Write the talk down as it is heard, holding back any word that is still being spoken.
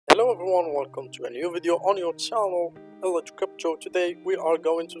Hello everyone, welcome to a new video on your channel Elite Crypto. Today we are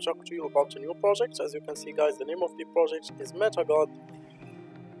going to talk to you about a new project. As you can see guys, the name of the project is METAGOD.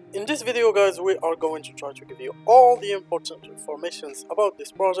 In this video guys, we are going to try to give you all the important informations about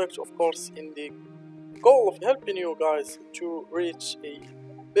this project, of course in the goal of helping you guys to reach a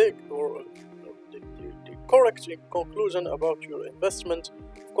big or the correct conclusion about your investment.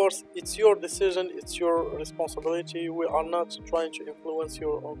 Of course, it's your decision, it's your responsibility. We are not trying to influence you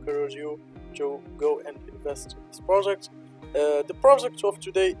or encourage you to go and invest in this project. The project of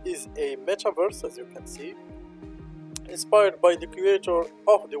today is a metaverse, as you can see, inspired by the creator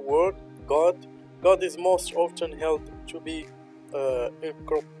of the word, God. God is most often held to be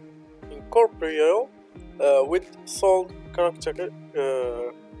incorporeal, with soul characteristic.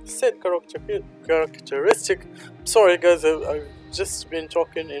 Sorry guys, I've just been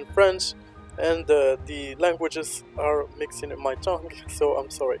talking in French and the languages are mixing in my tongue, so I'm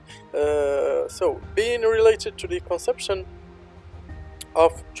sorry. So being related to the conception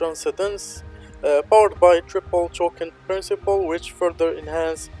of transcendence, powered by triple token principle, which further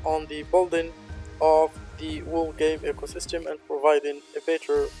enhance on the building of the whole game ecosystem and providing a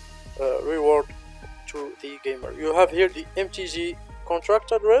better reward to the gamer. You have here the MTG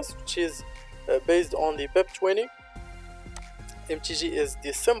contract address, which is based on the BEP20. MTG is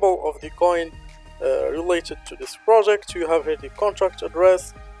the symbol of the coin related to this project. You have here the contract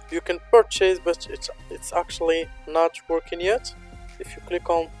address. You can purchase, but it's actually not working yet. If you click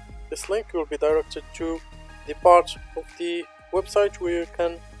on this link, you will be directed to the part of the website where you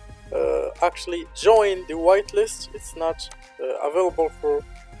can actually join the whitelist. It's not available for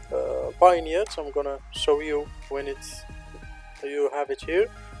buying yet. I'm gonna show you when you have it here.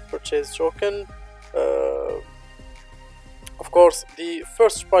 Purchase token. Of course, the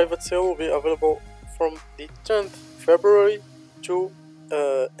first private sale will be available from the 10th February to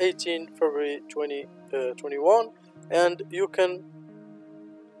 18 February 2021, and you can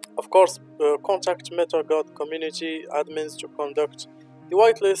of course contact METAGOD community admins to conduct the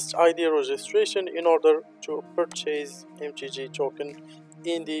whitelist ID registration in order to purchase MTG token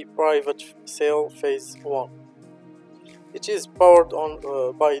in the private sale phase 1. It is powered on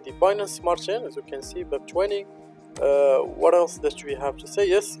by the Binance Smart Chain, as you can see, BEP20. What else that we have to say?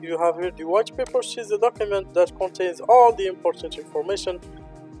 Yes, you have here the white paper, which is a document that contains all the important information,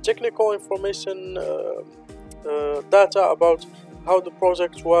 technical information, data about how the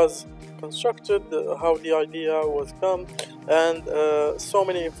project was constructed, how the idea was come, and so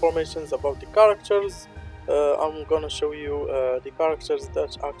many informations about the characters. I'm gonna show you the characters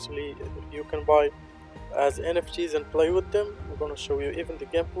that actually you can buy as NFTs and play with them. I'm gonna show you even the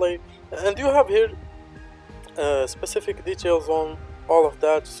gameplay, and you have here specific details on all of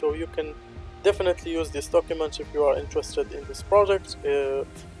that, so you can definitely use this document if you are interested in this project.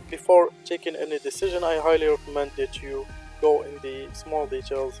 Before taking any decision, I highly recommend that you go in the small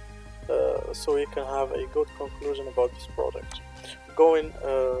details so you can have a good conclusion about this project. Going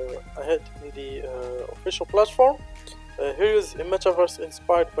ahead in the official platform, here is a metaverse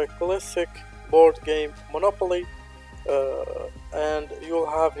inspired by classic board game Monopoly, and you'll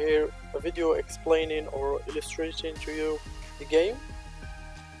have here a video explaining or illustrating to you the game.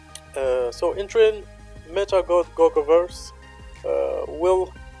 So entering METAGOD Gogoverse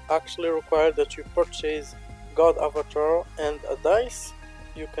will actually require that you purchase God avatar and a dice.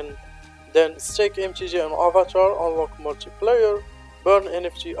 You can then stake MTG and avatar, unlock multiplayer, burn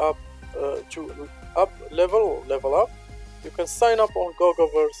NFT up to level up. You can sign up on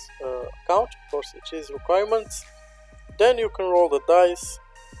Gogoverse account, of course it is requirements. Then you can roll the dice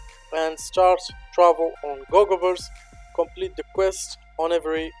and start travel on Gogoverse, complete the quest on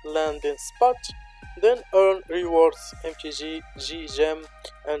every landing spot, then earn rewards MTG, G Gem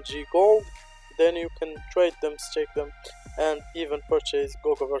and G Gold. Then you can trade them, stake them, and even purchase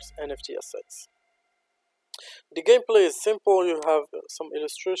Gogoverse NFT assets. The gameplay is simple. You have some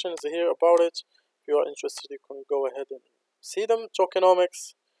illustrations here about it. If you are interested, you can go ahead and see them.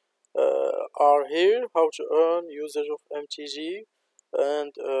 Tokenomics are here, how to earn usage of MTG,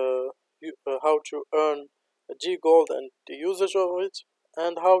 and how to earn G Gold and the usage of it,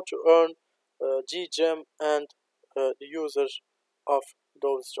 and how to earn G Gem and the usage of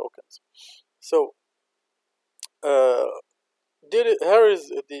those tokens. So there is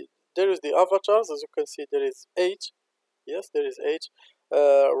the avatars. As you can see, there is 8. Yes, there is 8.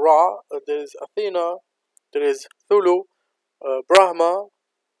 Ra, there is Athena, there is Thulu, Brahma,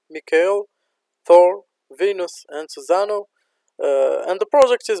 Mikhail, Thor, Venus, and Susano. And the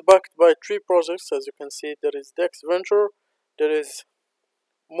project is backed by 3 projects. As you can see, there is Dex Venture, there is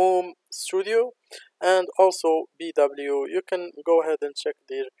Moom Studio, and also BW. You can go ahead and check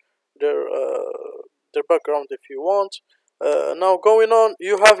their their background if you want. Now going on,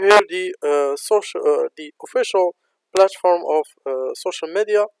 you have here the official platform of social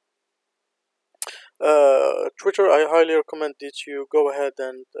media. Twitter, I highly recommend that you go ahead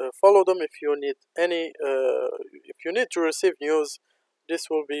and follow them if you need if you need to receive news. This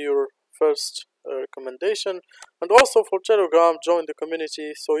will be your first recommendation. And also for Telegram, join the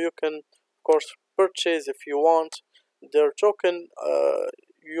community so you can, of course, purchase if you want their token.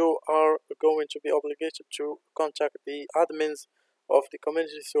 You are going to be obligated to contact the admins of the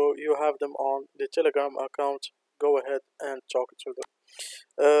community, so you have them on the Telegram account. Go ahead and talk to them.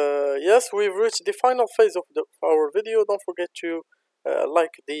 Yes, we've reached the final phase of our video. Don't forget to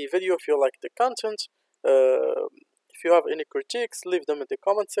like the video if you like the content. If you have any critiques, leave them in the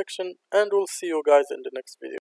comment section, and we'll see you guys in the next video.